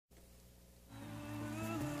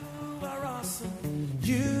awesome.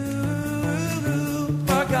 You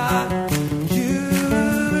are God. You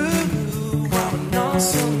are an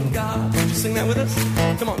awesome God. Sing that with us.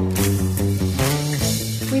 Come on.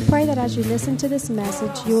 We pray that as you listen to this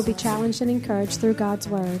message, you will be challenged and encouraged through God's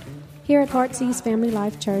Word. Here at Heartsease Family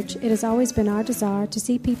Life Church, it has always been our desire to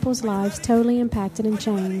see people's lives totally impacted and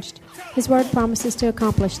changed. His Word promises to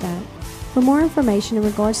accomplish that. For more information in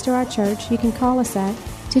regards to our church, you can call us at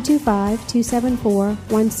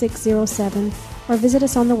 225-274-1607 or visit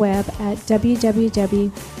us on the web at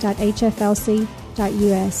www.hflc.us.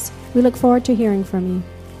 We look forward to hearing from you.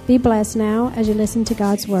 Be blessed now as you listen to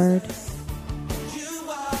God's Word.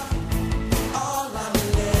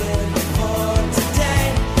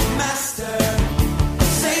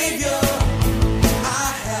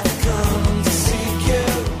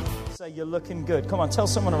 You're looking good. Come on, tell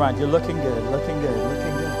someone around. You're looking good, looking good,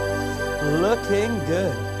 looking good. Looking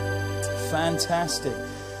good. Fantastic.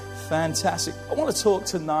 Fantastic. I want to talk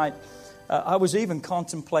tonight. I was even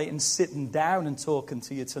contemplating sitting down and talking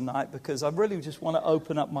to you tonight because I really just want to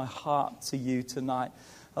open up my heart to you tonight.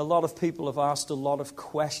 A lot of people have asked a lot of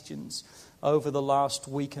questions over the last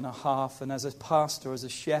week and a half. And as a pastor, as a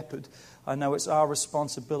shepherd, I know it's our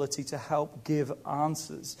responsibility to help give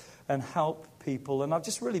answers and help people. And I've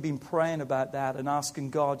just really been praying about that and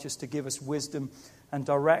asking God just to give us wisdom and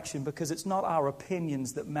direction, because it's not our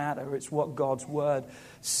opinions that matter. It's what God's Word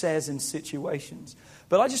says in situations.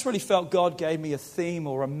 But I just really felt God gave me a theme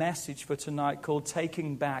or a message for tonight called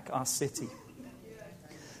Taking Back Our City.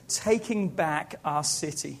 Taking back our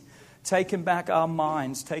city. Taking back our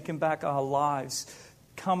minds. Taking back our lives.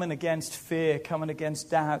 Coming against fear. Coming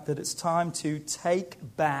against doubt. That it's time to take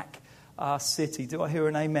back our city. Do I hear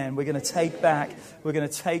an amen? We're going to take back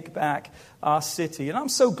our city. And I'm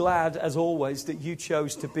so glad, as always, that you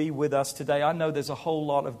chose to be with us today. I know there's a whole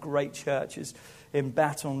lot of great churches in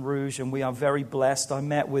Baton Rouge, and we are very blessed. I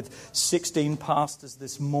met with 16 pastors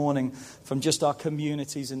this morning from just our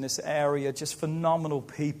communities in this area, just phenomenal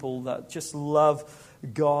people that just love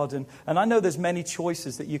God. And I know there's many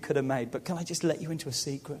choices that you could have made, but can I just let you into a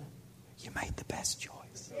secret? You made the best choice.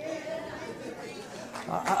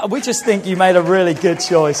 We just think you made a really good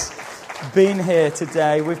choice being here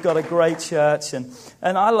today. We've got a great church, and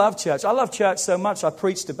I love church. I love church so much I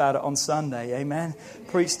preached about it on Sunday, amen?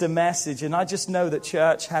 Preached a message, and I just know that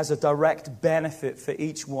church has a direct benefit for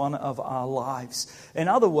each one of our lives. In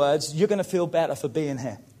other words, you're going to feel better for being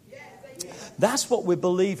here. That's what we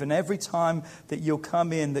believe in. Every time that you'll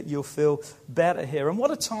come in, that you'll feel better here. And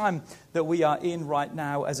what a time that we are in right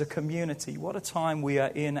now as a community. What a time we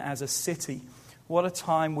are in as a city. What a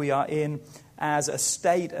time we are in as a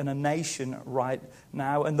state and a nation right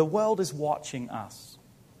now. And the world is watching us.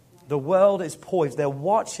 The world is poised. They're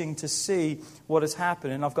watching to see what is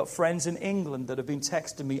happening. I've got friends in England that have been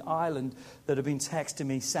texting me, Ireland that have been texting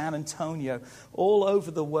me, San Antonio. All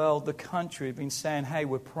over the world, the country have been saying, hey,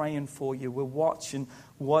 we're praying for you. We're watching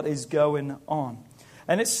what is going on.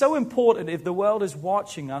 And it's so important. If the world is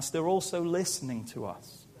watching us, they're also listening to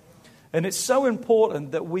us. And it's so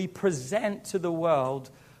important that we present to the world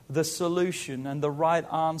the solution and the right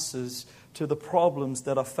answers to the problems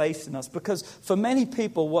that are facing us. Because for many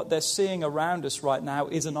people, what they're seeing around us right now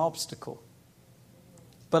is an obstacle.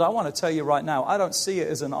 But I want to tell you right now, I don't see it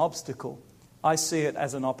as an obstacle. I see it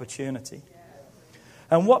as an opportunity.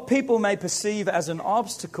 And what people may perceive as an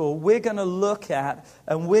obstacle, we're going to look at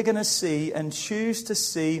and we're going to see and choose to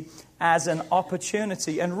see as an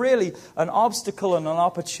opportunity. And really, an obstacle and an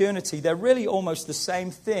opportunity, they're really almost the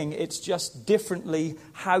same thing. It's just differently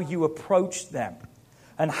how you approach them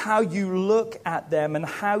and how you look at them and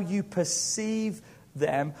how you perceive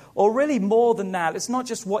them. Or really more than that, it's not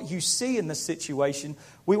just what you see in the situation.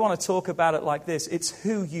 We want to talk about it like this. It's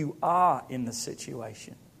who you are in the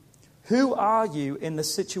situation. Who are you in the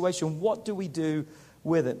situation? What do we do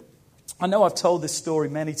with it? I know I've told this story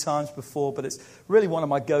many times before, but it's really one of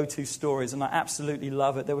my go-to stories, and I absolutely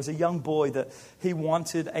love it. There was a young boy that he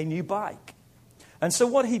wanted a new bike. And so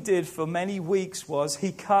what he did for many weeks was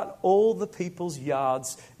he cut all the people's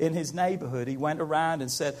yards in his neighborhood. He went around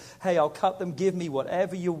and said, hey, I'll cut them. Give me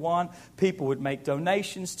whatever you want. People would make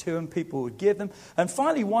donations to him. People would give them. And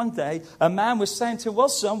finally one day, a man was saying to him, well,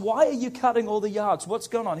 son, why are you cutting all the yards? What's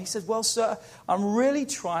going on? He said, well, sir, I'm really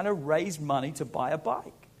trying to raise money to buy a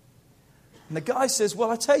bike. And the guy says,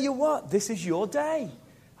 well, I tell you what, this is your day.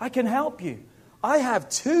 I can help you. I have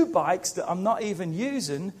 2 bikes that I'm not even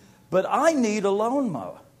using, but I need a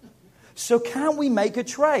lawnmower. So can we make a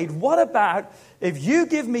trade? What about if you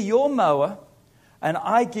give me your mower and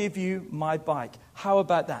I give you my bike. How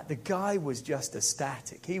about that? The guy was just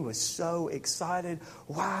ecstatic. He was so excited.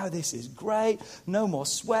 Wow, this is great. No more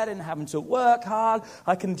sweating, having to work hard.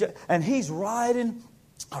 And he's riding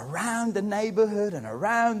around the neighborhood and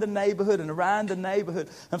around the neighborhood and around the neighborhood.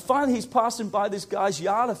 And finally he's passing by this guy's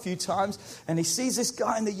yard a few times, and he sees this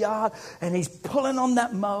guy in the yard, and he's pulling on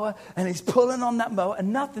that mower, and he's pulling on that mower,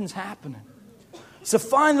 and nothing's happening. So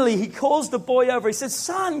finally he calls the boy over. He says,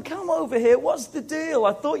 "Son, come over here. What's the deal?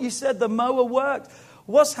 I thought you said the mower worked.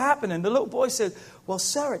 What's happening?" The little boy said, "Well,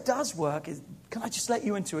 sir, it does work. Can I just let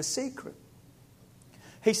you into a secret?"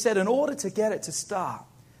 He said, "In order to get it to start,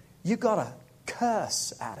 you got to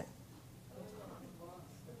curse at it.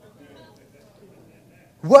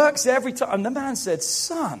 Works every time." And the man said,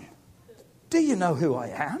 "Son, do you know who I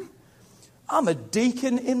am? I'm a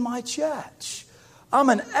deacon in my church. I'm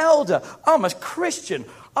an elder. I'm a Christian.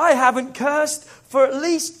 I haven't cursed for at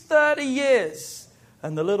least 30 years.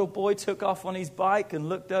 And the little boy took off on his bike and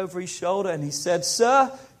looked over his shoulder and he said,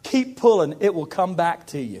 "Sir, keep pulling. It will come back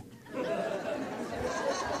to you."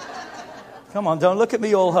 Come on, don't look at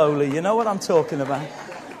me all holy. You know what I'm talking about.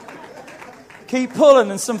 Keep pulling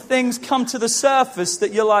and some things come to the surface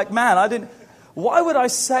that you're like, man, why would I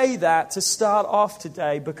say that to start off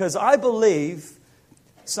today? Because I believe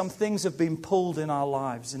some things have been pulled in our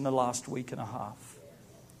lives in the last week and a half.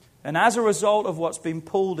 And as a result of what's been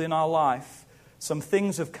pulled in our life, some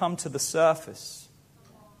things have come to the surface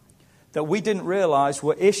that we didn't realize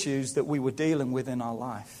were issues that we were dealing with in our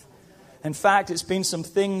life. In fact, it's been some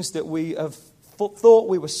things that we have thought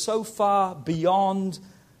we were so far beyond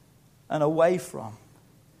and away from.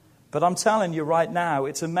 But I'm telling you right now,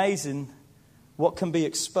 it's amazing what can be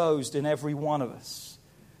exposed in every one of us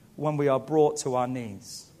when we are brought to our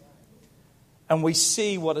knees. And we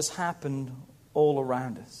see what has happened all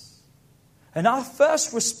around us. And our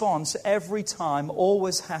first response every time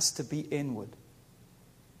always has to be inward.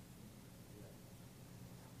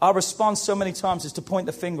 Our response so many times is to point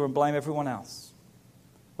the finger and blame everyone else.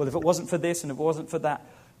 Well, if it wasn't for this and if it wasn't for that.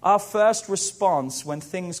 Our first response when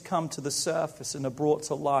things come to the surface and are brought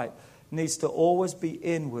to light needs to always be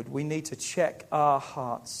inward. We need to check our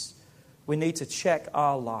hearts. We need to check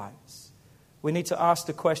our lives. We need to ask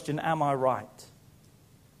the question, am I right?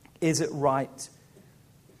 Is it right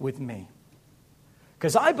with me?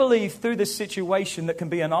 Because I believe through this situation that can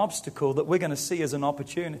be an obstacle that we're going to see as an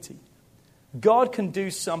opportunity. God can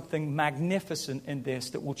do something magnificent in this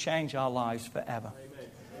that will change our lives forever. Amen.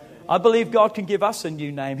 I believe God can give us a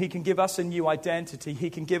new name. He can give us a new identity. He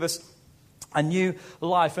can give us a new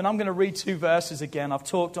life. And I'm going to read 2 verses again. I've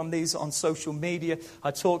talked on these on social media.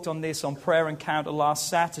 I talked on this on Prayer Encounter last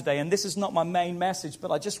Saturday. And this is not my main message,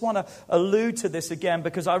 but I just want to allude to this again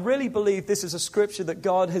because I really believe this is a scripture that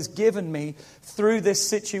God has given me through this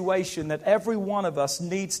situation that every one of us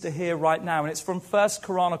needs to hear right now. And it's from 1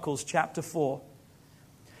 Chronicles chapter 4.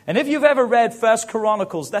 And if you've ever read 1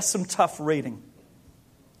 Chronicles, that's some tough reading.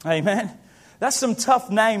 Amen. That's some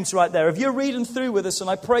tough names right there. If you're reading through with us, and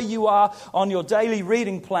I pray you are on your daily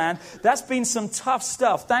reading plan, that's been some tough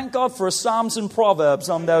stuff. Thank God for a Psalms and Proverbs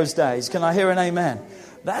on those days. Can I hear an amen?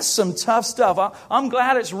 That's some tough stuff. I'm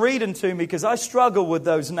glad it's reading to me because I struggle with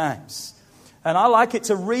those names. And I like it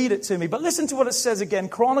to read it to me. But listen to what it says again.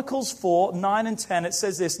 Chronicles 4, 9 and 10. It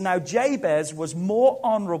says this. Now Jabez was more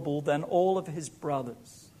honorable than all of his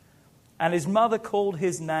brothers. And his mother called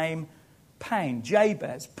his name Pain.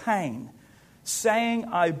 Jabez, pain. Saying,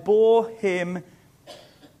 I bore him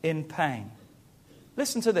in pain.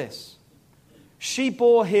 Listen to this. She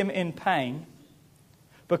bore him in pain.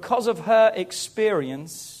 Because of her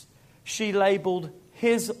experience, she labeled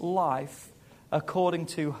his life according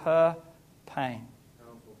to her pain.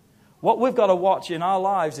 What we've got to watch in our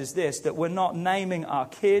lives is this, that we're not naming our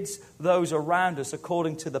kids, those around us,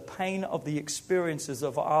 according to the pain of the experiences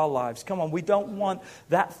of our lives. Come on, we don't want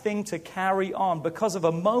that thing to carry on because of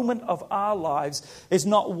a moment of our lives is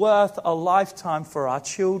not worth a lifetime for our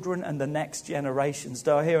children and the next generations.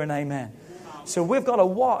 Do I hear an amen? So we've got to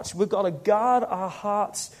watch, we've got to guard our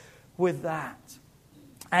hearts with that.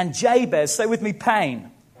 And Jabez, say with me, pain.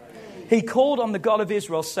 He called on the God of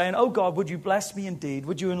Israel saying, oh God, would you bless me indeed?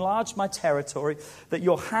 Would you enlarge my territory? That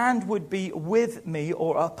your hand would be with me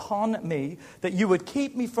or upon me. That you would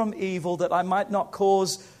keep me from evil, that I might not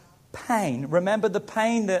cause pain. Remember the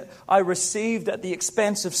pain that I received at the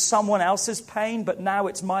expense of someone else's pain, but now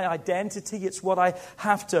it's my identity. It's what I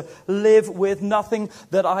have to live with. Nothing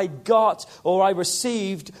that I got or I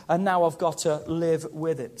received, and now I've got to live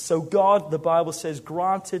with it. So God, the Bible says,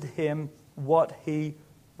 granted him what he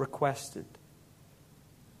requested.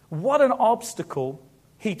 What an obstacle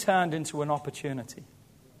he turned into an opportunity.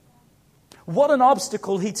 What an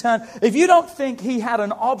obstacle he turned. If you don't think he had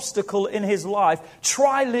an obstacle in his life,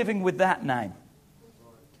 try living with that name.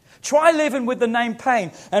 Try living with the name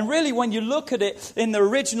pain. And really, when you look at it in the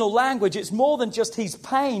original language, it's more than just his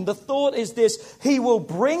pain. The thought is this: he will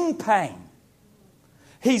bring pain.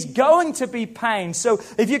 He's going to be pain. So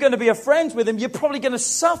if you're going to be a friend with him, you're probably going to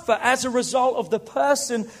suffer as a result of the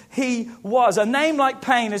person he was. A name like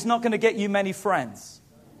Pain is not going to get you many friends.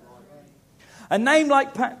 A name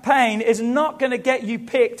like Pain is not going to get you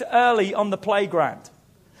picked early on the playground.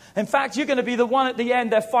 In fact, you're going to be the one at the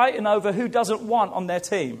end they're fighting over who doesn't want on their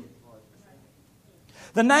team.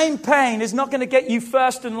 The name Pain is not going to get you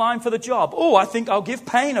first in line for the job. Oh, I think I'll give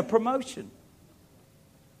Pain a promotion.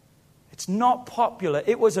 It's not popular.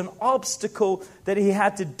 It was an obstacle that he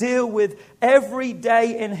had to deal with every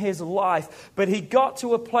day in his life. But he got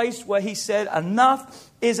to a place where he said,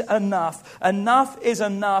 enough is enough. Enough is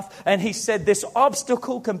enough. And he said this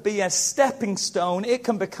obstacle can be a stepping stone. It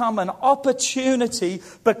can become an opportunity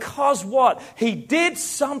because what? He did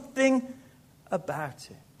something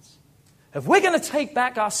about it. If we're going to take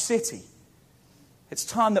back our city, it's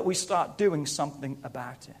time that we start doing something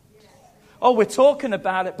about it. Oh, we're talking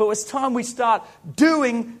about it, but it's time we start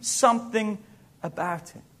doing something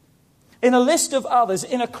about it. In a list of others,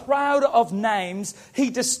 in a crowd of names,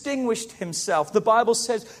 he distinguished himself. The Bible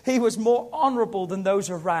says he was more honorable than those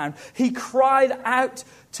around. He cried out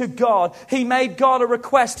to God. He made God a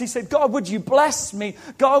request. He said, God, would you bless me?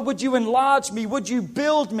 God, would you enlarge me? Would you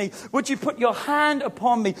build me? Would you put your hand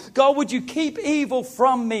upon me? God, would you keep evil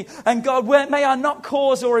from me? And God, may I not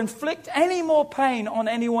cause or inflict any more pain on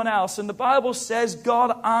anyone else? And the Bible says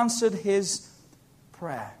God answered his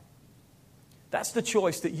prayer. That's the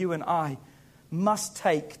choice that you and I must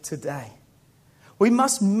take today. We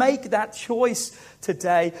must make that choice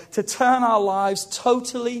today to turn our lives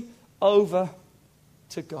totally over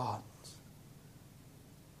to God.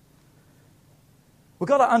 We've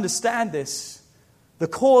got to understand this. The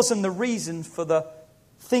cause and the reason for the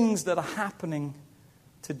things that are happening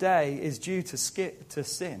today is due to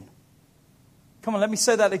sin. Come on, let me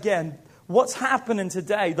say that again. What's happening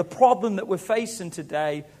today, the problem that we're facing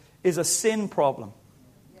today, is a sin problem.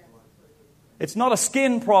 It's not a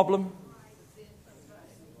skin problem.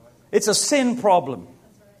 It's a sin problem.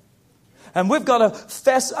 And we've got to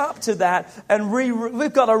fess up to that, and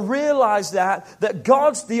we've got to realize that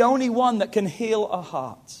God's the only one that can heal a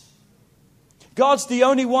heart. God's the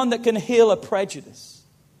only one that can heal a prejudice.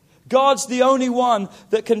 God's the only one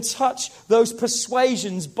that can touch those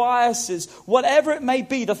persuasions, biases, whatever it may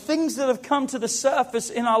be, the things that have come to the surface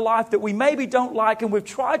in our life that we maybe don't like and we've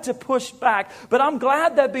tried to push back. But I'm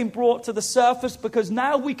glad they've been brought to the surface because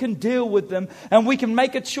now we can deal with them and we can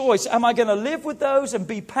make a choice. Am I going to live with those and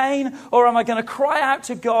be pain, or am I going to cry out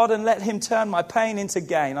to God and let him turn my pain into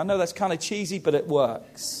gain? I know that's kind of cheesy, but it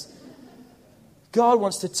works. God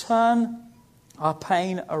wants to turn our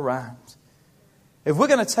pain around. If we're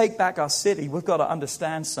going to take back our city, we've got to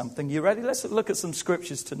understand something. You ready? Let's look at some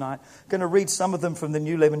scriptures tonight. I'm going to read some of them from the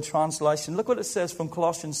New Living Translation. Look what it says from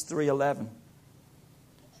Colossians 3:11.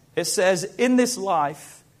 It says, in this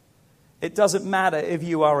life, it doesn't matter if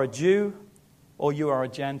you are a Jew or you are a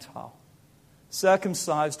Gentile,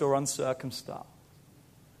 circumcised or uncircumcised,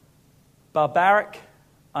 barbaric,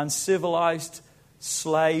 uncivilized,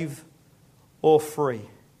 slave or free.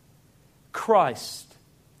 Christ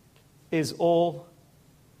is all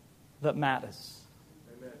that matters.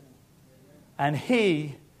 Amen. And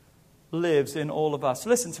he lives in all of us.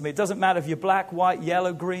 Listen to me. It doesn't matter if you're black, white,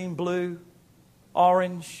 yellow, green, blue,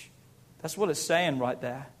 orange. That's what it's saying right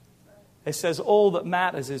there. It says all that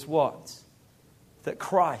matters is what? That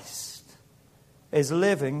Christ is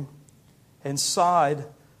living inside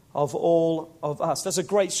of all of us. That's a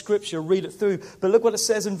great scripture. Read it through. But look what it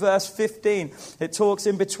says in verse 15. It talks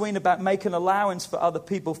in between about making allowance for other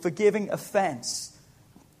people, forgiving offense,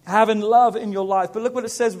 having love in your life. But look what it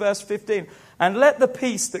says, verse 15. And let the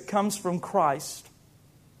peace that comes from Christ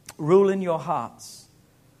rule in your hearts.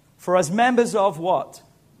 For as members of what?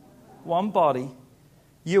 One body,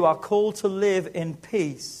 you are called to live in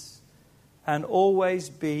peace and always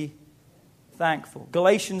be thankful.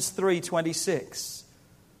 Galatians 3:26.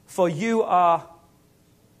 For you are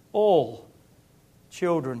all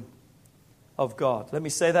children of God. Let me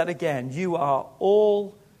say that again. You are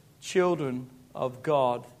all children of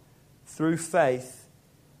God through faith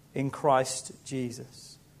in Christ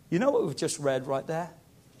Jesus. You know what we've just read right there?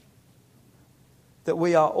 That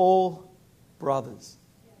we are all brothers.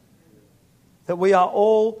 That we are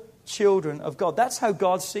all children of God. That's how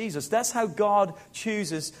God sees us. That's how God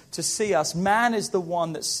chooses to see us. Man is the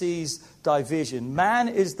one that sees division. Man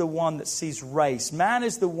is the one that sees race. Man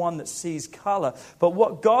is the one that sees color. But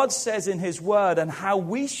what God says in His Word and how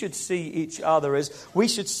we should see each other is we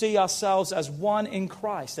should see ourselves as one in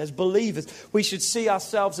Christ, as believers. We should see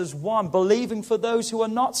ourselves as one, believing for those who are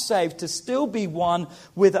not saved to still be one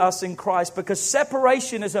with us in Christ, because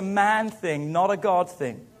separation is a man thing, not a God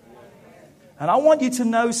thing. And I want you to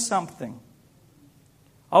know something.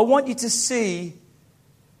 I want you to see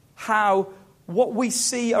how what we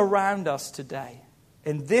see around us today,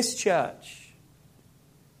 in this church,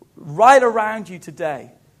 right around you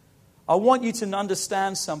today, I want you to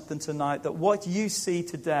understand something tonight, that what you see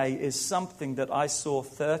today is something that I saw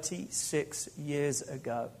 36 years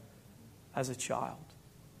ago as a child.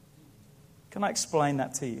 Can I explain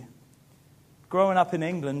that to you? Growing up in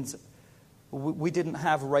England, we didn't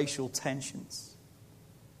have racial tensions.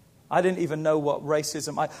 I didn't even know what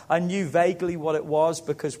racism... I knew vaguely what it was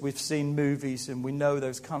because we've seen movies and we know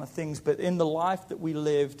those kind of things. But in the life that we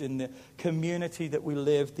lived, in the community that we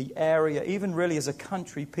lived, the area, even really as a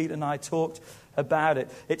country, Pete and I talked about it.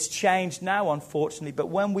 It's changed now, unfortunately. But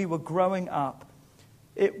when we were growing up,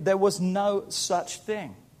 there was no such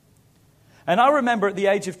thing. And I remember at the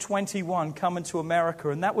age of 21 coming to America,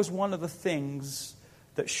 and that was one of the things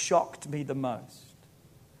that shocked me the most.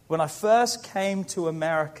 When I first came to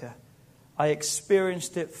America, I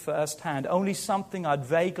experienced it firsthand. Only something I'd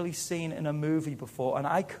vaguely seen in a movie before, and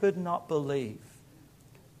I could not believe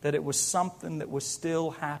that it was something that was still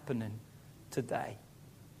happening today.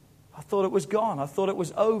 I thought it was gone. I thought it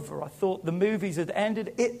was over. I thought the movies had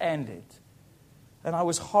ended. It ended. And I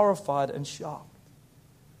was horrified and shocked.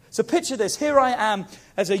 So picture this. Here I am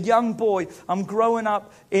as a young boy. I'm growing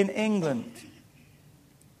up in England.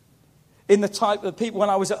 In the type of people, when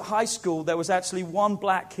I was at high school, there was actually one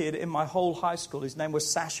black kid in my whole high school. His name was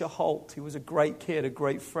Sasha Holt. He was a great kid, a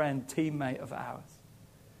great friend, teammate of ours.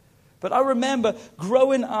 But I remember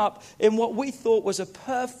growing up in what we thought was a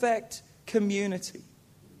perfect community.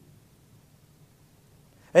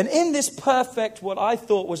 And in this perfect, what I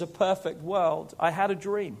thought was a perfect world, I had a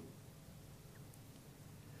dream.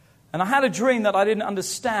 And I had a dream that I didn't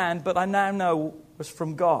understand, but I now know was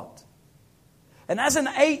from God. And as an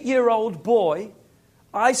 8-year-old boy,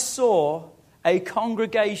 I saw a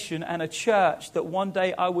congregation and a church that one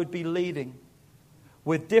day I would be leading,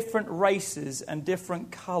 with different races and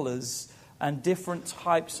different colors and different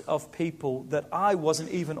types of people that I wasn't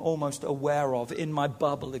even almost aware of in my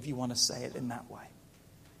bubble, if you want to say it in that way.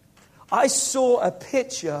 I saw a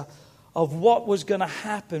picture of what was going to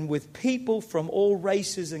happen with people from all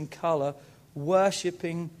races and color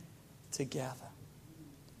worshiping together.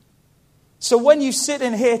 So when you sit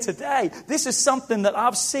in here today, this is something that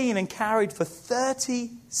I've seen and carried for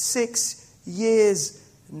 36 years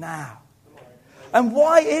now. And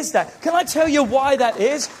why is that? Can I tell you why that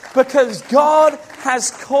is? Because God has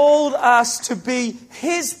called us to be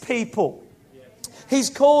His people. He's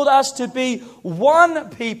called us to be one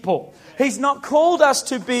people. He's not called us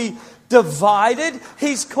to be divided.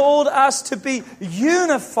 He's called us to be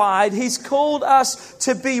unified. He's called us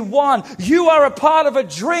to be one. You are a part of a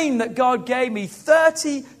dream that God gave me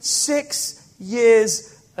 36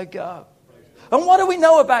 years ago. And what do we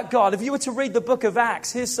know about God? If you were to read the book of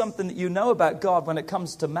Acts, here's something that you know about God when it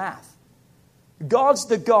comes to math. God's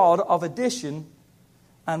the God of addition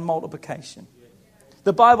and multiplication.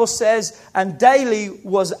 The Bible says, and daily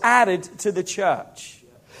was added to the church.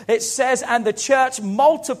 It says, and the church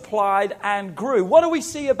multiplied and grew. What do we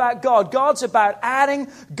see about God? God's about adding.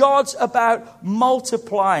 God's about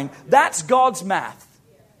multiplying. That's God's math.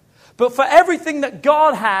 But for everything that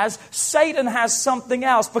God has, Satan has something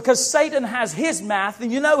else. Because Satan has his math.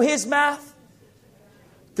 And you know his math?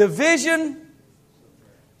 Division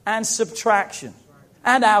and subtraction.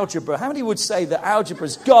 And algebra. How many would say that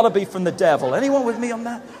algebra's got to be from the devil? Anyone with me on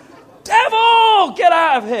that? Devil! Get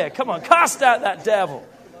out of here. Come on, cast out that devil.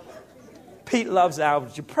 Pete loves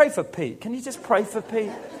algebra. Pray for Pete. Can you just pray for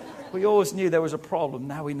Pete? We always knew there was a problem.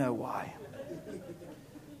 Now we know why.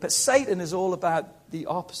 But Satan is all about the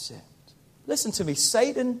opposite. Listen to me.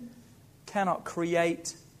 Satan cannot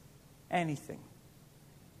create anything.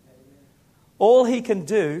 All he can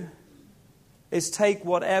do is take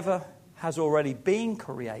whatever has already been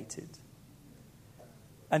created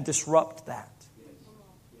and disrupt that.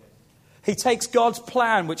 He takes God's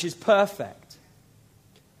plan, which is perfect,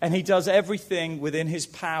 and he does everything within his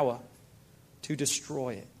power to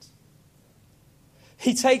destroy it.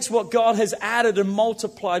 He takes what God has added and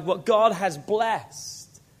multiplied, what God has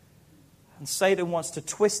blessed, and Satan wants to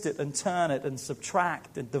twist it and turn it and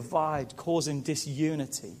subtract and divide, causing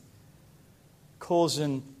disunity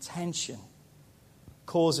causing tension,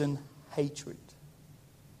 causing hatred.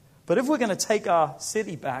 But if we're going to take our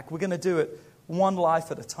city back, we're going to do it one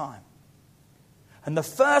life at a time. And the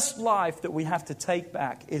first life that we have to take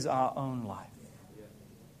back is our own life.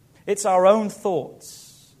 It's our own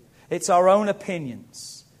thoughts. It's our own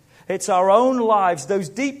opinions. It's our own lives, those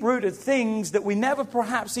deep-rooted things that we never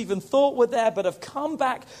perhaps even thought were there, but have come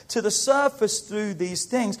back to the surface through these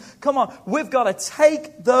things. Come on, we've got to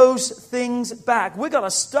take those things back. We've got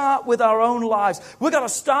to start with our own lives. We've got to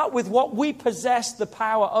start with what we possess the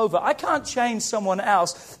power over. I can't change someone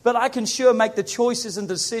else, but I can sure make the choices and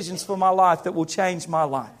decisions for my life that will change my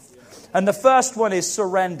life. And the first one is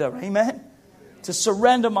surrender. Amen? To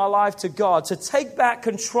surrender my life to God. To take back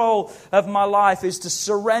control of my life is to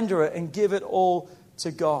surrender it and give it all to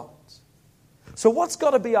God. So what's got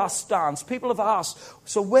to be our stance? People have asked,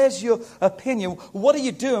 so where's your opinion? What are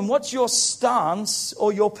you doing? What's your stance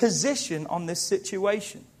or your position on this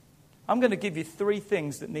situation? I'm going to give you 3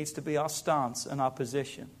 things that needs to be our stance and our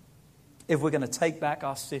position if we're going to take back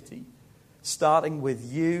our city, starting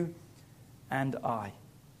with you and I.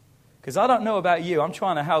 Because I don't know about you, I'm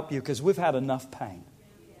trying to help you because we've had enough pain.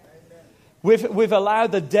 We've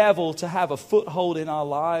allowed the devil to have a foothold in our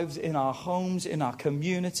lives, in our homes, in our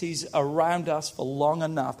communities, around us for long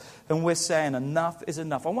enough. And we're saying enough is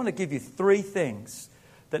enough. I want to give you 3 things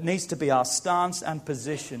that needs to be our stance and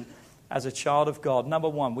position as a child of God. Number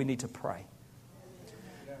 1, we need to pray.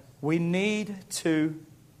 We need to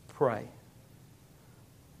pray.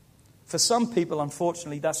 For some people,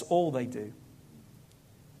 unfortunately, that's all they do.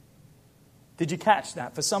 Did you catch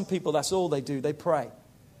that? For some people, that's all they do. They pray.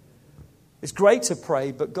 It's great to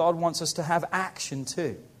pray, but God wants us to have action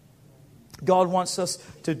too. God wants us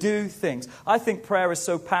to do things. I think prayer is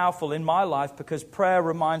so powerful in my life because prayer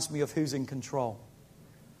reminds me of who's in control.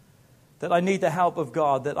 That I need the help of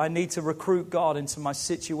God, that I need to recruit God into my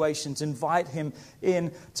situations, invite Him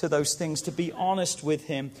into those things, to be honest with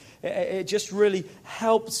Him. It just really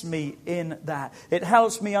helps me in that. It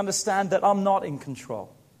helps me understand that I'm not in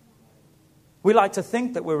control. We like to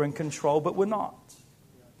think that we're in control, but we're not.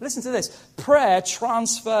 Listen to this. Prayer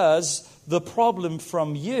transfers the problem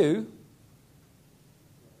from you,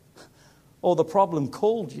 or the problem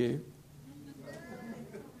called you,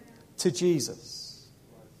 to Jesus.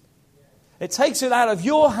 It takes it out of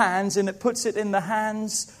your hands and it puts it in the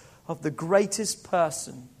hands of the greatest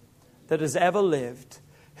person that has ever lived,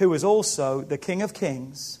 who is also the King of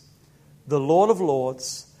Kings, the Lord of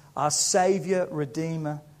Lords, our Savior,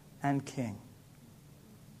 Redeemer, and King.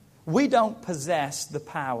 We don't possess the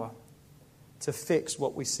power to fix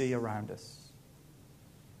what we see around us.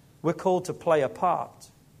 We're called to play a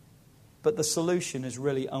part, but the solution is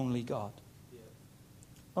really only God.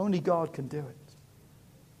 Only God can do it.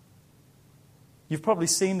 You've probably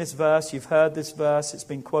seen this verse, you've heard this verse, it's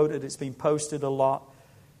been quoted, it's been posted a lot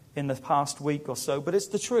in the past week or so, but it's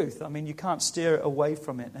the truth. I mean, you can't steer it away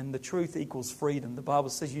from it, and the truth equals freedom. The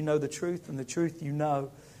Bible says you know the truth, and the truth you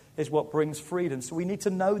know is what brings freedom. So we need to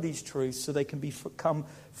know these truths so they can become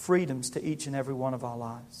freedoms to each and every one of our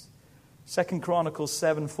lives. 2 Chronicles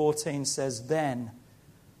 7:14 says, then.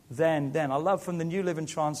 I love from the New Living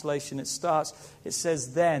Translation, it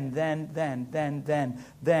says, then.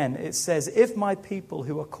 It says, if my people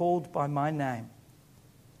who are called by my name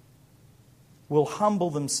will humble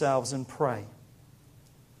themselves and pray,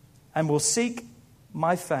 and will seek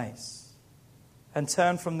my face, and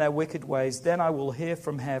turn from their wicked ways, then I will hear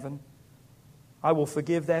from heaven, I will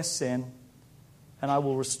forgive their sin, and I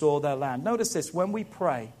will restore their land. Notice this, when we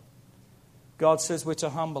pray, God says we're to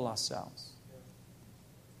humble ourselves.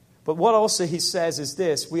 But what also He says is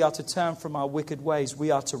this, we are to turn from our wicked ways,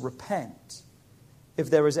 we are to repent if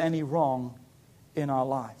there is any wrong in our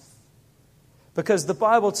life. Because the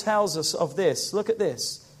Bible tells us of this, look at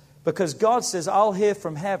this. Because God says, I'll hear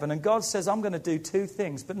from heaven. And God says, I'm going to do 2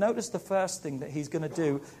 things. But notice the first thing that He's going to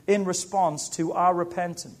do in response to our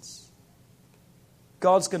repentance.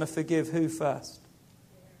 God's going to forgive who first?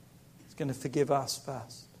 He's going to forgive us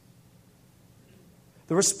first.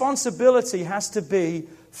 The responsibility has to be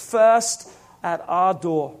first at our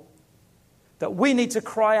door. That we need to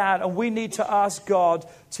cry out and we need to ask God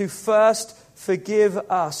to first forgive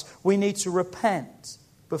us. We need to repent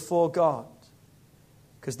before God.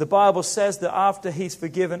 Because the Bible says that after He's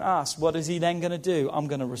forgiven us, what is He then going to do? I'm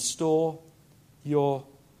going to restore your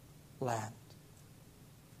land.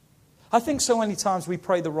 I think so many times we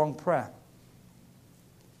pray the wrong prayer.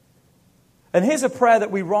 And here's a prayer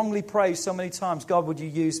that we wrongly pray so many times. God, would you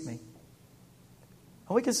use me?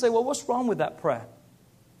 And we can say, well, what's wrong with that prayer?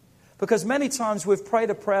 Because many times we've prayed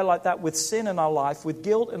a prayer like that with sin in our life, with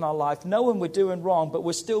guilt in our life, knowing we're doing wrong, but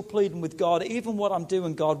we're still pleading with God, even what I'm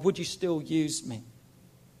doing, God, would you still use me?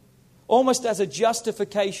 Almost as a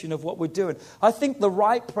justification of what we're doing. I think the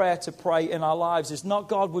right prayer to pray in our lives is not,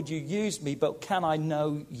 God, would you use me, but can I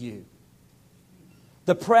know you?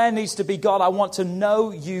 The prayer needs to be, God, I want to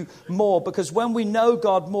know you more. Because when we know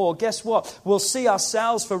God more, guess what? We'll see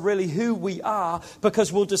ourselves for really who we are,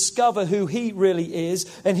 because we'll discover who He really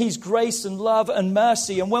is. And He's grace and love and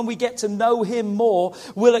mercy. And when we get to know Him more,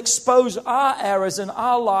 we'll expose our errors and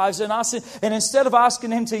our lives and our sin. And instead of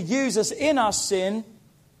asking Him to use us in our sin,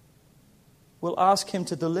 we'll ask Him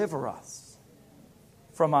to deliver us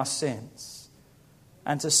from our sins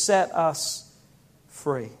and to set us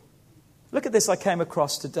free. Look at this I came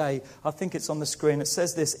across today. I think it's on the screen. It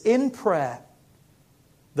says this: in prayer,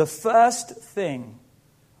 the first thing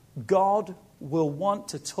God will want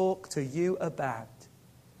to talk to you about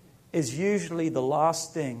is usually the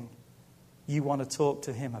last thing you want to talk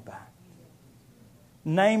to Him about.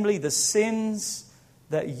 Namely, the sins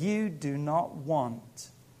that you do not want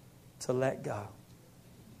to let go.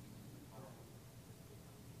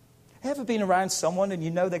 Ever been around someone and you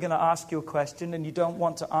know they're going to ask you a question and you don't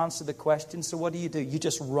want to answer the question, so what do? You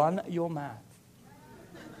just run your mouth.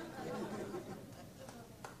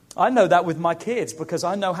 I know that with my kids, because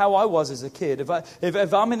I know how I was as a kid.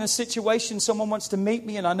 If I'm in a situation, someone wants to meet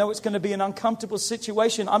me and I know it's going to be an uncomfortable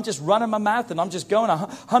situation, I'm just running my mouth and I'm just going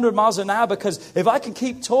 100 miles an hour, because if I can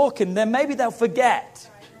keep talking, then maybe they'll forget.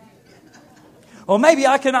 Or maybe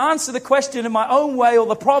I can answer the question in my own way, or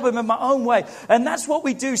the problem in my own way. And that's what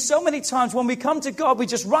we do so many times. When we come to God, we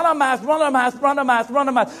just run our mouth, run our mouth, run our mouth, run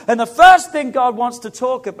our mouth. And the first thing God wants to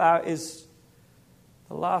talk about is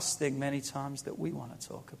the last thing many times that we want to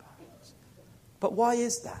talk about. But why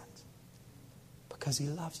is that? Because He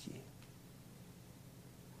loves you.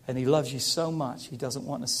 And He loves you so much, He doesn't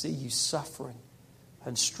want to see you suffering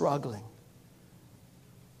and struggling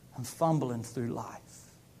and fumbling through life,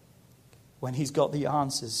 when He's got the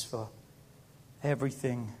answers for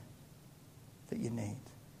everything that you need.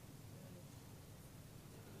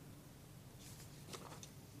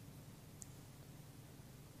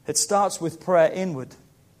 It starts with prayer inward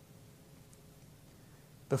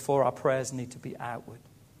before our prayers need to be outward.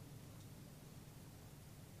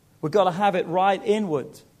 We've got to have it right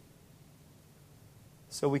inward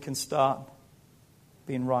so we can start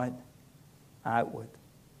being right outward.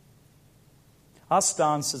 Our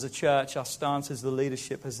stance as a church, our stance as the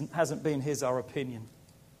leadership hasn't been, here's our opinion.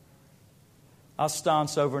 Our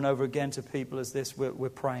stance over and over again to people is this: we're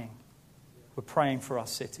praying. We're praying for our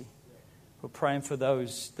city. We're praying for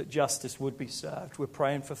those that justice would be served. We're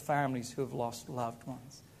praying for families who have lost loved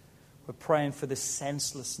ones. We're praying for the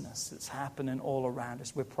senselessness that's happening all around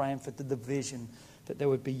us. We're praying for the division, that there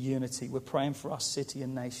would be unity. We're praying for our city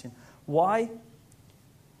and nation. Why?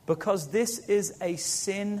 Because this is a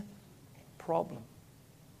sin problem.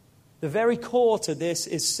 The very core to this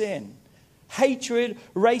is sin. Hatred,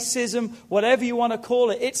 racism, whatever you want to call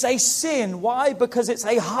it. It's a sin. Why? Because it's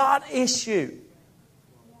a heart issue.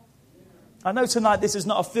 I know tonight this is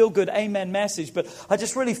not a feel-good amen message, but I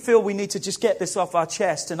just really feel we need to just get this off our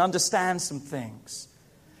chest and understand some things.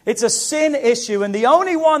 It's a sin issue, and the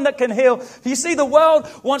only one that can heal. You see, the world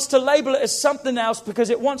wants to label it as something else because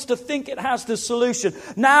it wants to think it has the solution.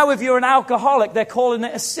 Now, if you're an alcoholic, they're calling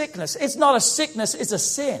it a sickness. It's not a sickness, it's a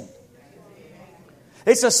sin.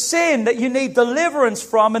 It's a sin that you need deliverance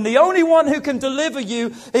from, and the only one who can deliver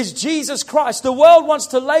you is Jesus Christ. The world wants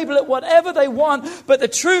to label it whatever they want, but the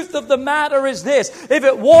truth of the matter is this: if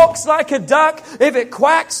it walks like a duck, if it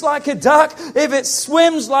quacks like a duck, if it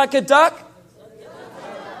swims like a duck,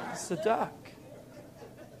 it's a duck.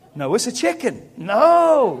 No, it's a chicken.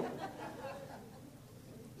 No,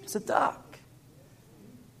 it's a duck.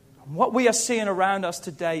 What we are seeing around us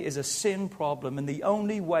today is a sin problem, and the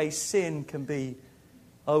only way sin can be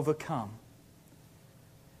overcome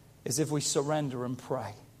is if we surrender and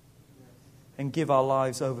pray and give our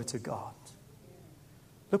lives over to God.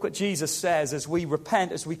 Look what Jesus says as we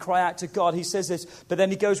repent, as we cry out to God. He says this, but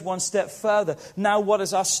then He goes one step further. Now, what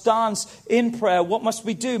is our stance in prayer? What must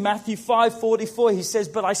we do? Matthew 5:44, He says,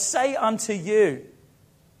 but I say unto you,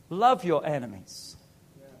 love your enemies.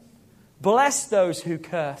 Bless those who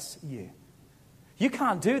curse you. You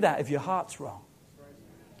can't do that if your heart's wrong.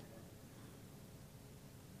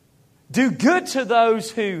 Do good to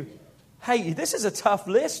those who hate you. This is a tough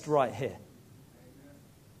list right here.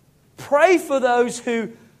 Pray for those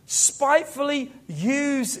who spitefully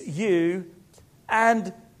use you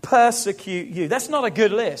and persecute you. That's not a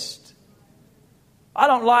good list. I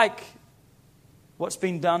don't like what's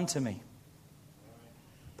been done to me.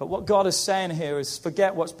 But what God is saying here is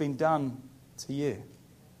forget what's been done to you.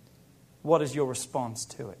 What is your response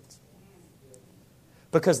to it?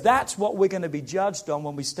 Because that's what we're going to be judged on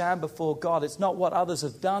when we stand before God. It's not what others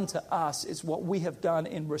have done to us. It's what we have done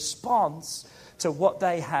in response to what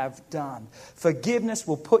they have done. Forgiveness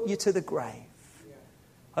will put you to the grave.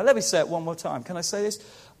 Let me say it one more time. Can I say this?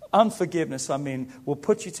 Unforgiveness, will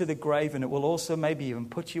put you to the grave, and it will also maybe even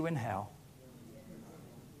put you in hell.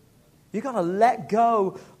 You've got to let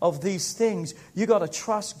go of these things. You've got to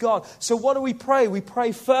trust God. So what do we pray? We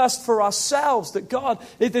pray first for ourselves that God,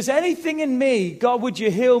 if there's anything in me, God, would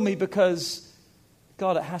you heal me? Because,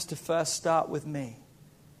 God, it has to first start with me.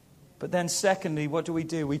 But then secondly, what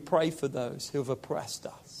do? We pray for those who have oppressed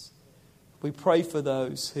us. We pray for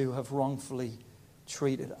those who have wrongfully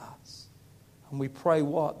treated us. And we pray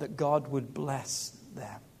what? That God would bless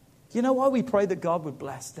them. You know why we pray that God would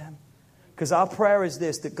bless them? Because our prayer is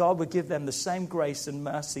this, that God would give them the same grace and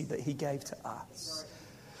mercy that He gave to us.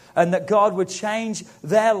 And that God would change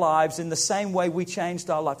their lives in the same way we changed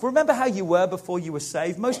our life. Remember how you were before you were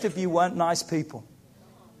saved? Most of you weren't nice people.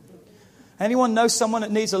 Anyone know someone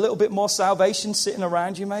that needs a little bit more salvation sitting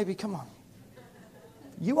around you maybe? Come on.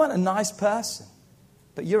 You weren't a nice person.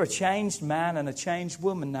 But you're a changed man and a changed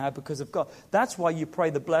woman now because of God. That's why you pray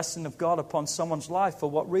the blessing of God upon someone's life.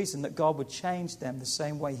 For what reason? That God would change them the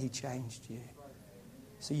same way He changed you.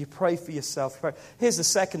 So you pray for yourself. Here's the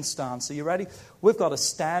second stance. Are you ready? We've got to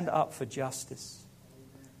stand up for justice.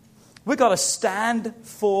 We've got to stand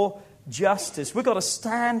for justice. We've got to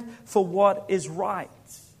stand for what is right.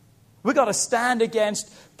 We've got to stand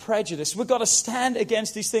against prejudice. We've got to stand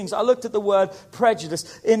against these things. I looked at the word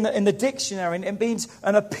prejudice in the dictionary, and it means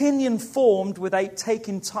an opinion formed without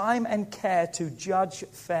taking time and care to judge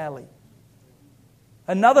fairly.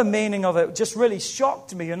 Another meaning of it just really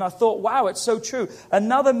shocked me, and I thought, wow, it's so true.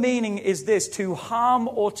 Another meaning is this: to harm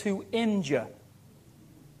or to injure.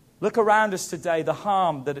 Look around us today, the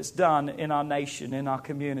harm that it's done in our nation, in our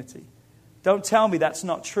community. Don't tell me that's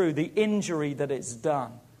not true. The injury that it's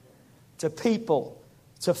done to people,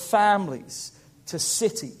 to families, to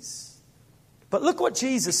cities. But look what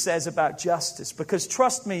Jesus says about justice, because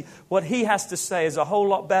trust me, what He has to say is a whole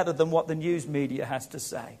lot better than what the news media has to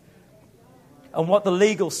say and what the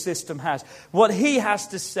legal system has. What He has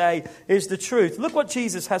to say is the truth. Look what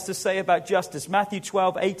Jesus has to say about justice. Matthew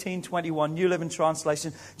 12:18-21, New Living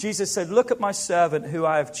Translation. Jesus said, "Look at my servant who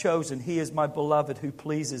I have chosen. He is my beloved who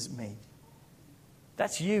pleases me."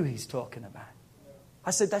 That's you He's talking about. I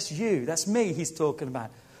said, that's you. That's me He's talking about.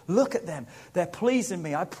 Look at them. They're pleasing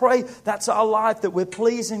me. I pray that's our life, that we're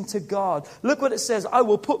pleasing to God. Look what it says. I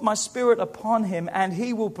will put my Spirit upon him, and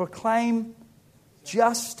he will proclaim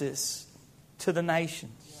justice to the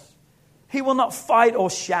nations. He will not fight or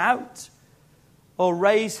shout or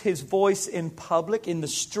raise his voice in public. In the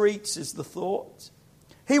streets is the thought.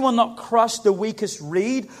 He will not crush the weakest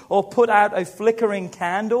reed or put out a flickering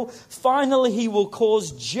candle. Finally, he will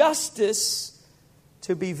cause justice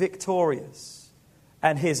to be victorious,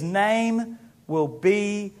 and his name will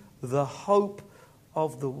be the hope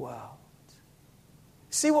of the world.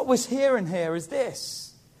 See, what we're hearing here is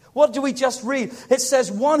this. What do we just read? It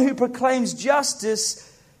says, one who proclaims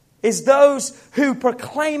justice is those who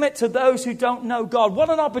proclaim it to those who don't know God. What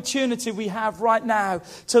an opportunity we have right now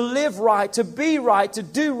to live right, to be right, to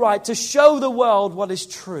do right, to show the world what is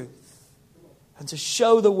truth, and to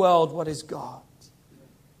show the world what is God.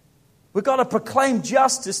 We've got to proclaim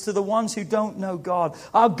justice to the ones who don't know God.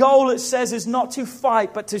 Our goal, it says, is not to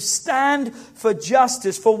fight, but to stand for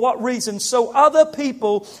justice. For what reason? So other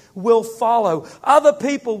people will follow. Other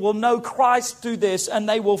people will know Christ through this, and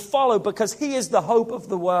they will follow because He is the hope of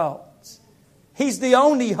the world. He's the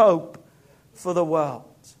only hope for the world.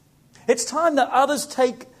 It's time that others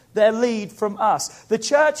take their lead from us. The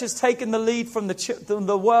church has taken the lead from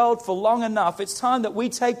the world for long enough. It's time that we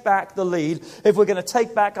take back the lead if we're going to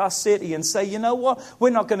take back our city and say, you know what? We're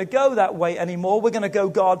not going to go that way anymore. We're going to go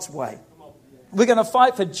God's way. We're going to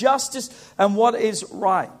fight for justice and what is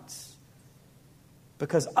right.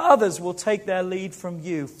 Because others will take their lead from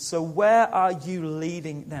you. So where are you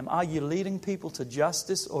leading them? Are you leading people to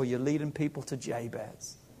justice, or are you leading people to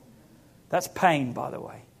Jabez? That's pain, by the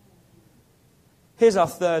way. Here's our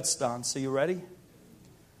third stance. Are you ready?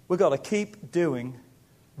 We've got to keep doing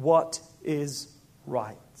what is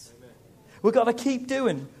right. Amen. We've got to keep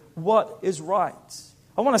doing what is right.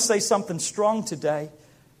 I want to say something strong today,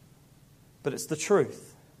 but it's the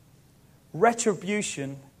truth.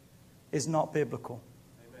 Retribution is not biblical.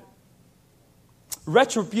 Amen.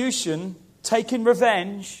 Retribution, taking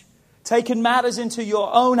revenge, taking matters into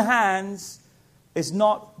your own hands, is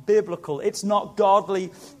not biblical. It's not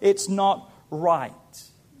godly. It's not right.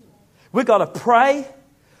 We've got to pray.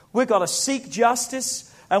 We've got to seek justice.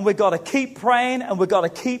 And we've got to keep praying, and we've got to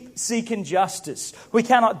keep seeking justice. We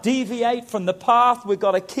cannot deviate from the path. We've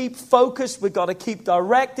got to keep focused. We've got to keep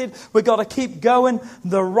directed. We've got to keep going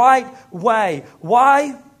the right way.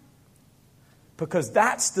 Why? Because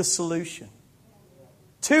that's the solution.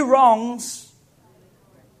 Two wrongs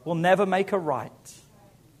will never make a right.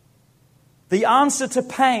 The answer to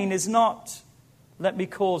pain is not, let me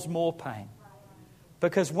cause more pain.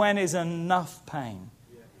 Because when is enough pain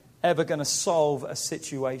ever going to solve a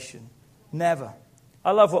situation? Never.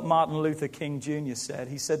 I love what Martin Luther King Jr. said.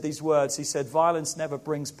 He said these words. He said, violence never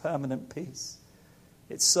brings permanent peace.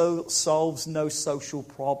 It solves no social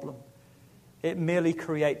problem. It merely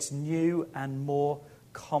creates new and more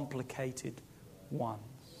complicated ones.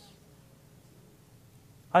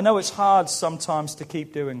 I know it's hard sometimes to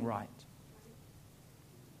keep doing right.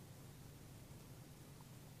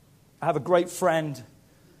 I have a great friend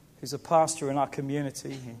who's a pastor in our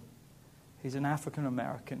community. He's an African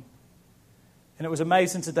American. And it was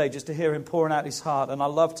amazing today just to hear him pouring out his heart. And I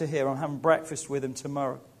love to hear. I'm having breakfast with him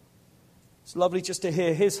tomorrow. It's lovely just to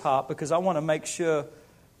hear his heart, because I want to make sure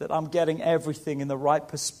that I'm getting everything in the right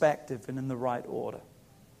perspective and in the right order.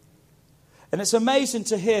 And it's amazing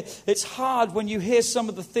to hear. It's hard when you hear some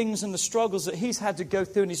of the things and the struggles that he's had to go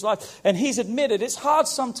through in his life. And he's admitted it's hard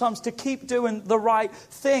sometimes to keep doing the right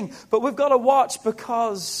thing. But we've got to watch,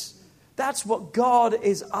 because that's what God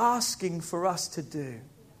is asking for us to do.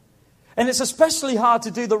 And it's especially hard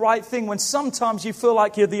to do the right thing when sometimes you feel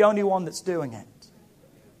like you're the only one that's doing it.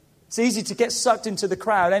 It's easy to get sucked into the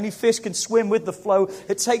crowd. Any fish can swim with the flow.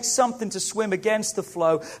 It takes something to swim against the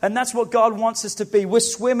flow. And that's what God wants us to be. We're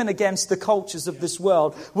swimming against the cultures of this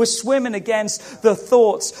world. We're swimming against the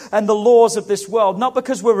thoughts and the laws of this world. Not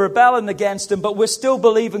because we're rebelling against them, but we're still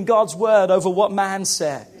believing God's word over what man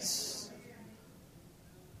says.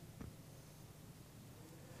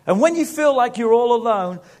 And when you feel like you're all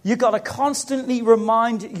alone, you've got to constantly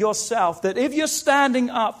remind yourself that if you're standing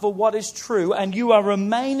up for what is true and you are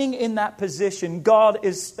remaining in that position, God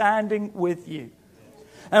is standing with you.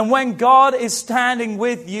 And when God is standing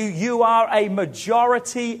with you, you are a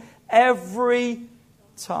majority every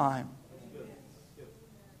time.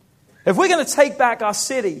 If we're going to take back our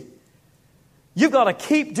city, you've got to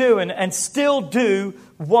keep doing and still do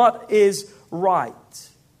what is right.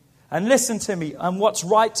 And listen to me, and what's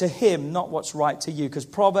right to him, not what's right to you. Because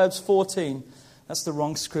Proverbs 14, that's the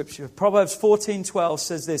wrong scripture. Proverbs 14:12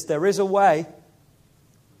 says this: there is a way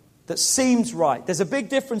that seems right. There's a big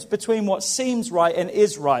difference between what seems right and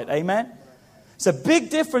is right. Amen? It's a big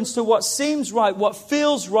difference to what seems right, what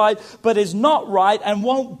feels right, but is not right and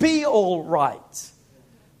won't be all right.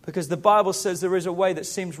 Because the Bible says there is a way that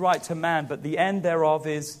seems right to man, but the end thereof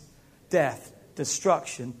is death,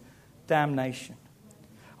 destruction, damnation.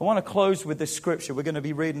 I want to close with this scripture. We're going to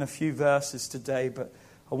be reading a few verses today, but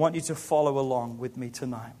I want you to follow along with me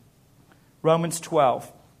tonight. Romans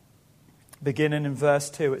 12, beginning in verse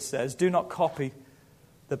 2, it says, do not copy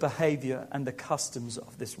the behavior and the customs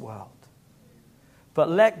of this world, but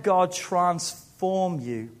let God transform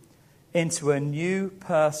you into a new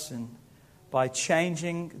person by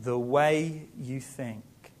changing the way you think.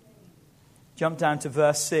 Jump down to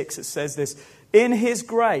verse 6. It says this: in His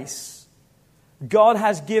grace, God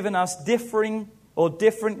has given us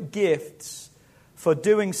different gifts for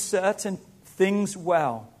doing certain things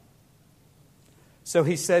well. So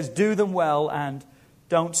He says, do them well and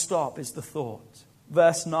don't stop, is the thought.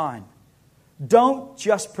 Verse 9. Don't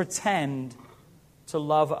just pretend to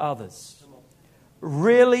love others.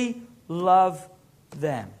 Really love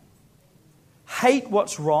them. Hate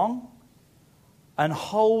what's wrong and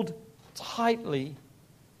hold tightly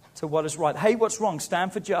to what is right. Hate what's wrong.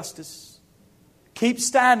 Stand for justice. Keep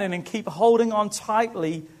standing and keep holding on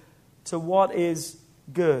tightly to what is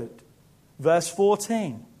good. Verse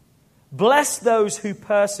 14. Bless those who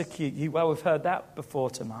persecute you. Well, we've heard that before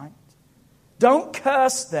tonight. Don't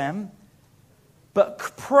curse them, but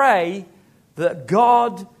pray that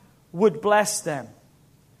God would bless them.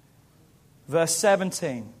 Verse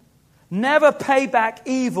 17. Never pay back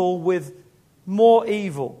evil with more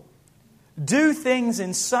evil. Do things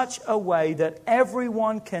in such a way that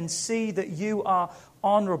everyone can see that you are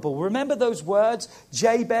honorable. Remember those words?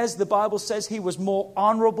 Jabez, the Bible says he was more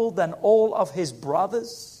honorable than all of his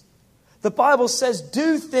brothers. The Bible says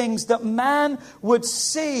do things that man would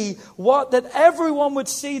see, that everyone would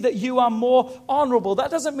see that you are more honorable.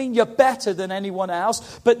 That doesn't mean you're better than anyone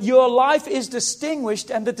else, but your life is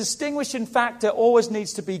distinguished, and the distinguishing factor always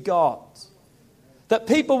needs to be God. That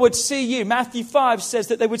people would see you. Matthew 5 says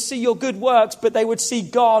that they would see your good works, but they would see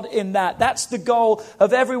God in that. That's the goal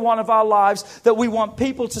of every one of our lives, that we want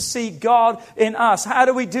people to see God in us. How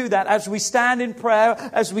do we do that? As we stand in prayer,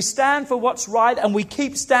 as we stand for what's right, and we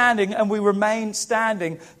keep standing and we remain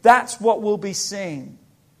standing. That's what will be seen.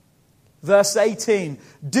 Verse 18,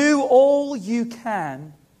 do all you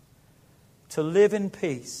can to live in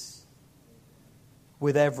peace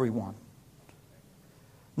with everyone.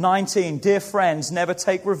 19, dear friends, never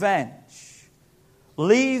take revenge.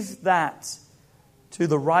 Leave that to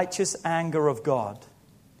the righteous anger of God.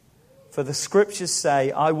 For the scriptures say,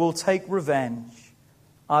 I will take revenge.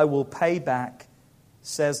 I will pay back,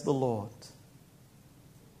 says the Lord.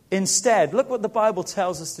 Instead, look what the Bible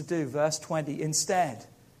tells us to do. Verse 20, instead,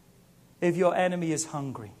 if your enemy is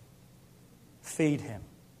hungry, feed him.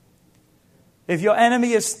 If your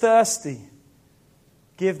enemy is thirsty,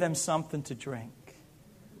 give them something to drink.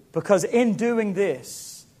 Because in doing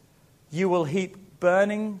this, you will heap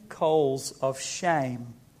burning coals of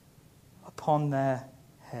shame upon their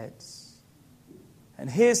heads.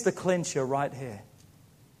 And here's the clincher right here.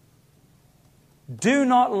 Do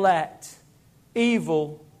not let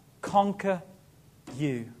evil conquer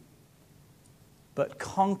you, but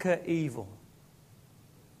conquer evil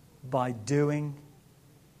by doing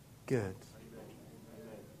good.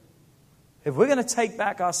 If we're going to take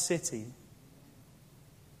back our city,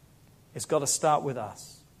 it's got to start with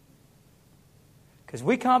us. Because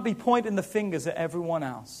we can't be pointing the fingers at everyone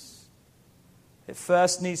else. It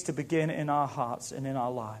first needs to begin in our hearts and in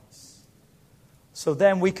our lives. So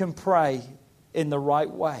then we can pray in the right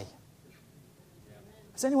way.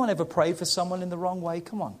 Has anyone ever prayed for someone in the wrong way?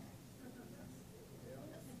 Come on.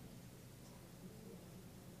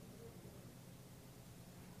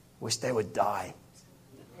 Wish they would die.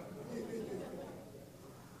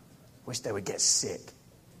 Wish they would get sick.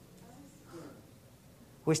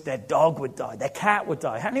 Wish their dog would die. Their cat would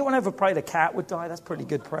die. Anyone ever prayed a cat would die? That's pretty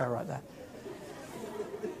good prayer right there.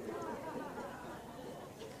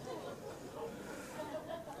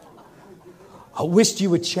 I wished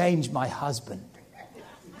you would change my husband.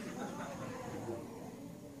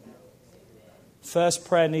 First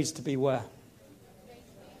prayer needs to be where?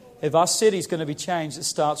 If our city's going to be changed, it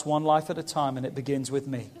starts one life at a time, and it begins with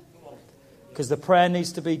me. Because the prayer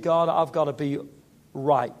needs to be, God, I've got to be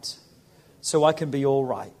right so I can be all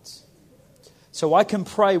right. So I can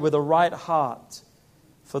pray with a right heart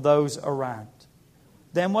for those around.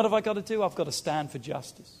 Then what have I got to do? I've got to stand for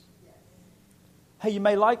justice. Hey, you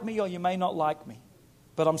may like me or you may not like me,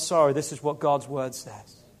 but I'm sorry, this is what God's word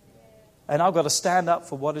says. And I've got to stand up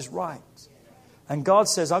for what is right. And God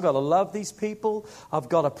says, I've got to love these people. I've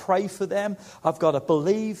got to pray for them. I've got to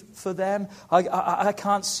believe for them. I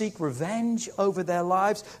can't seek revenge over their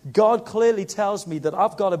lives. God clearly tells me that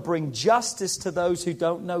I've got to bring justice to those who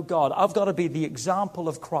don't know God. I've got to be the example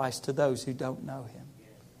of Christ to those who don't know Him.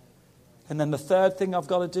 And then the third thing I've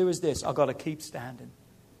got to do is this. I've got to keep standing.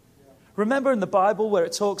 Remember in the Bible where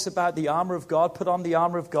it talks about the armor of God, put on the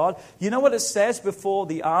armor of God. You know what it says before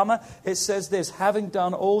the armor? It says this, having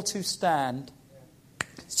done all to stand.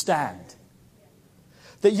 Stand.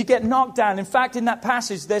 That you get knocked down. In fact, in that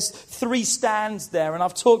passage, there's 3 stands there. And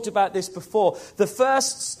I've talked about this before. The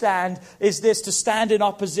first stand is this, to stand in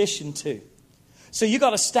opposition to. So you've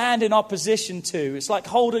got to stand in opposition to. It's like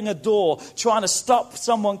holding a door, trying to stop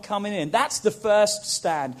someone coming in. That's the first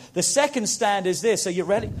stand. The second stand is this. Are you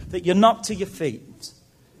ready? That you're knocked to your feet.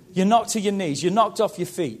 You're knocked to your knees. You're knocked off your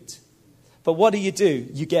feet. But what do?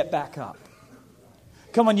 You get back up.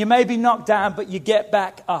 Come on, you may be knocked down, but you get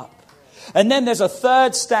back up. And then there's a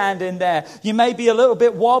third stand in there. You may be a little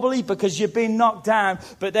bit wobbly because you've been knocked down,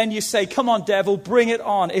 but then you say, come on, devil, bring it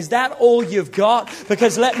on. Is that all you've got?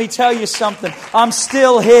 Because let me tell you something. I'm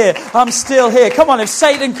still here. I'm still here. Come on, if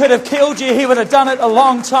Satan could have killed you, he would have done it a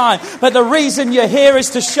long time. But the reason you're here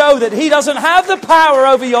is to show that he doesn't have the power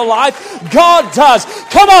over your life. God does.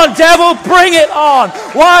 Come on, devil, bring it on.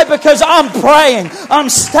 Why? Because I'm praying. I'm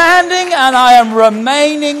standing and I am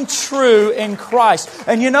remaining true in Christ.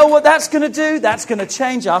 And you know what that's going to do? That's going to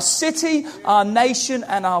change our city, our nation,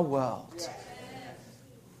 and our world.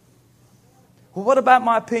 Well, what about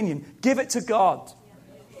my opinion? Give it to God.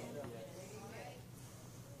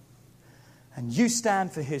 And you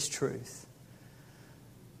stand for His truth.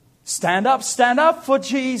 Stand up for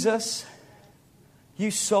Jesus.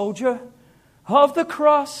 You soldier of the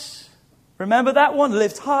cross. Remember that one?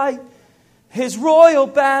 Lift high His royal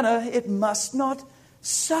banner. It must not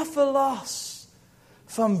suffer loss.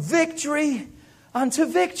 From victory unto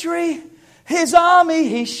victory, His army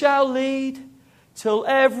He shall lead, till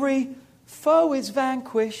every foe is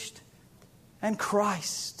vanquished, and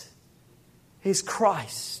Christ is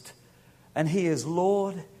Christ, and He is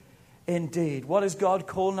Lord indeed. What is God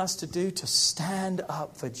calling us to do? To stand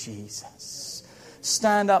up for Jesus.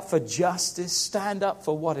 Stand up for justice. Stand up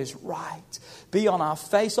for what is right. Be on our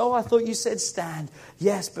face. Oh, I thought you said stand.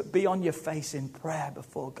 Yes, but be on your face in prayer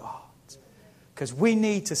before God. Because we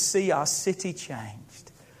need to see our city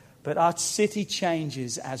changed. But our city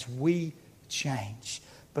changes as we change.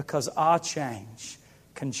 Because our change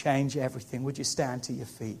can change everything. Would you stand to your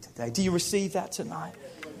feet today? Do you receive that tonight?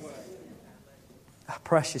 Oh,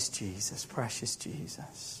 precious Jesus, precious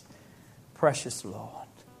Jesus, precious Lord.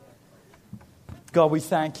 God, we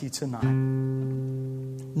thank you tonight.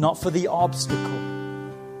 Not for the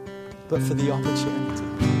obstacle, but for the opportunity.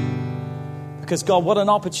 Because God, what an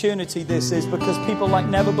opportunity this is, because people like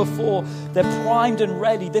never before, they're primed and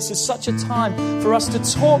ready. This is such a time for us to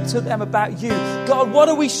talk to them about you. God, what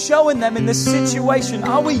are we showing them in this situation?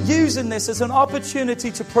 Are we using this as an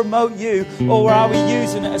opportunity to promote you, or are we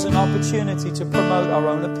using it as an opportunity to promote our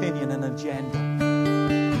own opinion and agenda?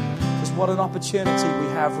 Because what an opportunity we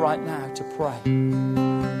have right now to pray.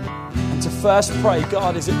 To first pray,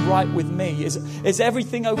 God, is it right with me? Is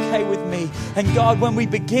everything okay with me? And God, when we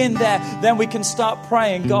begin there, then we can start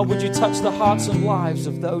praying. God, would you touch the hearts and lives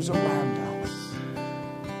of those around us?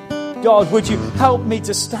 God, would you help me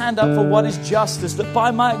to stand up for what is justice, that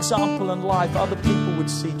by my example and life, other people would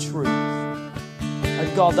see truth.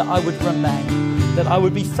 And God, that I would remain, that I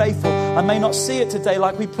would be faithful. I may not see it today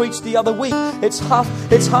like we preached the other week. It's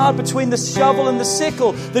hard between the shovel and the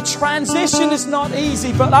sickle. The transition is not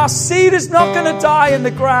easy, but our seed is not going to die in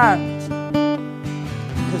the ground.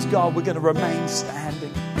 Because God, we're going to remain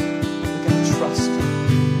standing. We're going to trust you.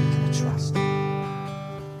 We're going to trust you.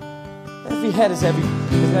 Every head is if every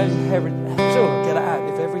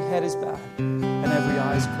head is bowed and every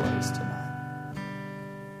eye is closed tonight.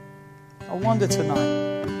 I wonder tonight.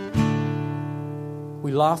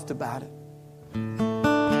 We laughed about it.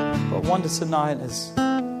 But I wonder tonight, as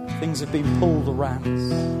things have been pulled around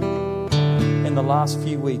us in the last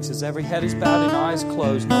few weeks, as every head is bowed and eyes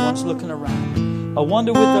closed, no one's looking around. I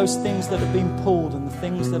wonder with those things that have been pulled and the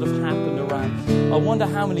things that have happened around, I wonder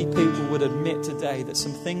how many people would admit today that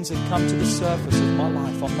some things have come to the surface of my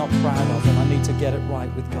life I'm not proud of, and I need to get it right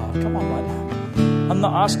with God. Come on right now. I'm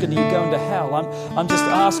not asking, are you going to hell? I'm just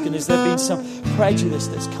asking, has there been some prejudice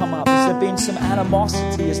that's come up? Has there been some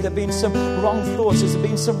animosity? Has there been some wrong thoughts? Has there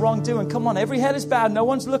been some wrongdoing? Come on, every head is bowed. No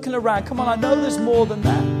one's looking around. Come on, I know there's more than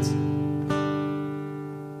that.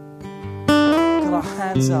 Got our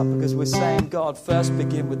hands up because we're saying, God, first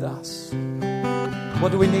begin with us.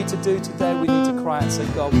 What do we need to do today? We need to cry and say,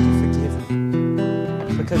 God, would you forgive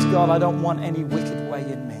me? Because, God, I don't want any wicked way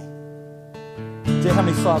in me. Dear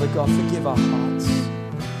Heavenly Father, God, forgive our hearts.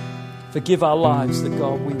 Forgive our lives, that,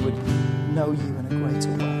 God, we would know you in a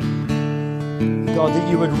greater way. God, that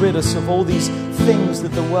you would rid us of all these things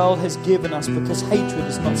that the world has given us, because hatred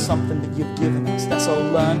is not something that you've given us. That's a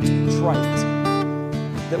learned trait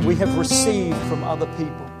that we have received from other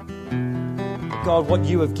people. But God, what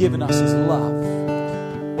you have given us is love.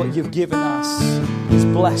 What you've given us is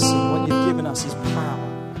blessing. What you've given us is power.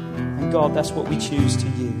 And God, that's what we choose to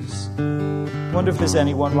use. I wonder if there's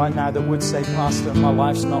anyone right now that would say, Pastor, my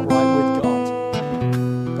life's not right with God,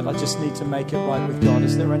 but I just need to make it right with God.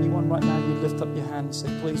 Is there anyone right now? You lift up your hand and say,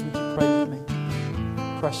 please, would you pray with me?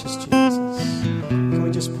 Precious Jesus. Can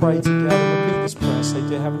we just pray together? Repeat this prayer. Say,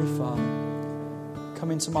 dear Heavenly Father,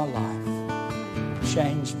 come into my life.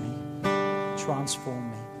 Change me.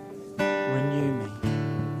 Transform me. Renew me.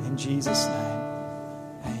 In Jesus' name,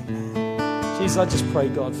 amen. Jesus, I just pray,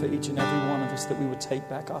 God, for each and every one of us, that we would take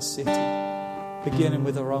back our city, beginning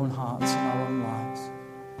with our own hearts and our own lives.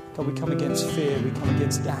 God, we come against fear. We come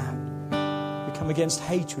against doubt. We come against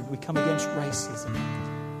hatred. We come against racism.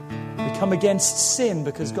 We come against sin,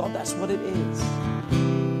 because, God, that's what it is.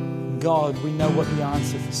 God, we know what the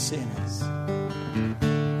answer for sin is.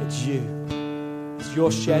 It's you. It's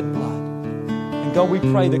your shed blood. And, God, we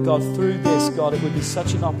pray that, God, through this, God, it would be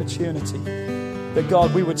such an opportunity that,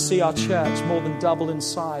 God, we would see our church more than double in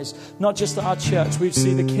size. Not just our church, we'd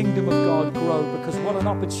see the kingdom of God grow, because what an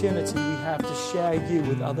opportunity we have to share you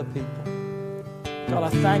with other people. God, I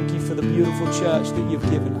thank you for the beautiful church that you've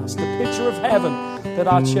given us. The picture of heaven that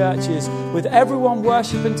our church is, with everyone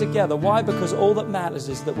worshiping together. Why? Because all that matters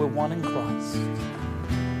is that we're one in Christ.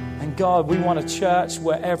 And God, we want a church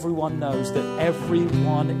where everyone knows that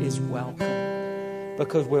everyone is welcome,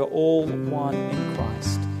 because we're all one in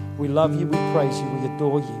Christ. We love you, we praise you, we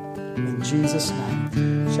adore you. In Jesus' name.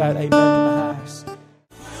 Shout amen in the house.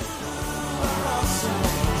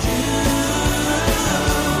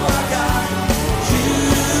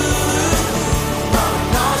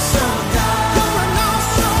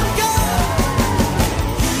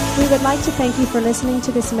 would like to thank you for listening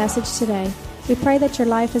to this message today. We pray that your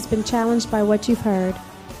life has been challenged by what you've heard,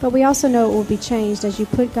 but we also know it will be changed as you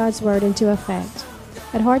put God's Word into effect.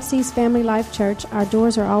 At Heartsease Family Life Church, our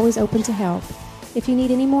doors are always open to help. If you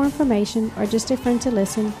need any more information or just a friend to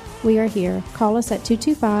listen, we are here. Call us at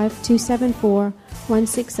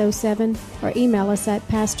 225-274-1607 or email us at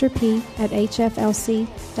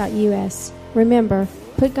pastorp@hflc.us. Remember,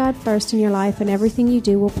 put God first in your life and everything you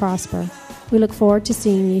do will prosper. We look forward to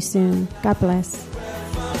seeing you soon. God bless.